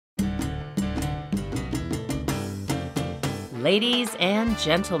Ladies and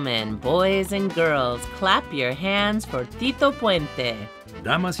gentlemen, boys and girls, clap your hands for Tito Puente.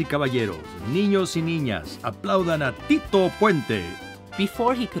 Damas y caballeros, niños y niñas, aplaudan a Tito Puente.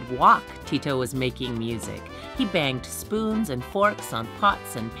 Before he could walk, Tito was making music. He banged spoons and forks on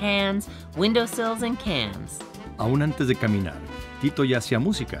pots and pans, windowsills and cans. Aún antes de caminar, Tito ya hacía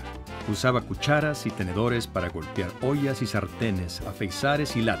música. Usaba cucharas y tenedores para golpear ollas y sartenes,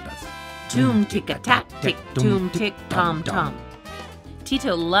 afeizares y latas. Toom tick-a-tack, tick, toom tick, tom tom.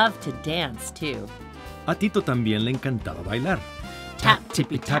 Tito loved to dance too. A Tito también le encantaba bailar. Tap,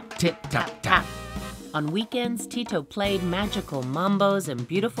 tippy-tap, tip-tap-tap. On weekends, Tito played magical mambos and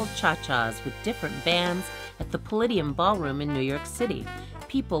beautiful cha-chas with different bands at the Palladium Ballroom in New York City.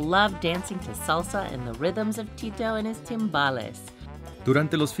 People loved dancing to salsa and the rhythms of Tito and his timbales.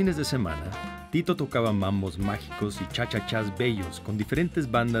 Durante los fines de semana, Tito tocaba mambos mágicos y cha-cha-chas bellos con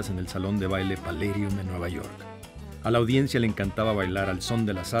diferentes bandas en el salón de baile Palladium en Nueva York. A la audiencia le encantaba bailar al son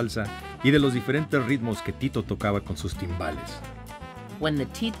de la salsa y de los diferentes ritmos que Tito tocaba con sus timbales. When the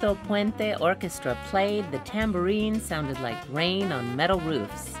Tito Puente Orchestra played, the tambourines sounded like rain on metal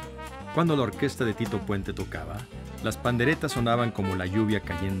roofs. Cuando la orquesta de Tito Puente tocaba, las panderetas sonaban como la lluvia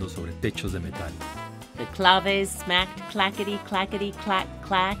cayendo sobre techos de metal. The claves smacked clackety, clackety, clack,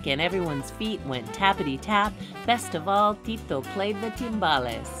 clack, and everyone's feet went tappity tap. Best of all, Tito played the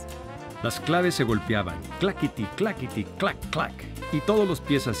timbales. Las claves se golpeaban, clackety, clackety, clack, clack, y todos los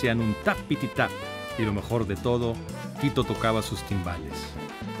pies hacían un tapity tap. Y lo mejor de todo, Tito tocaba sus timbales.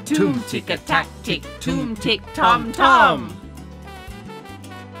 Toom tick-a-tack, tick, toom tick, tom tom.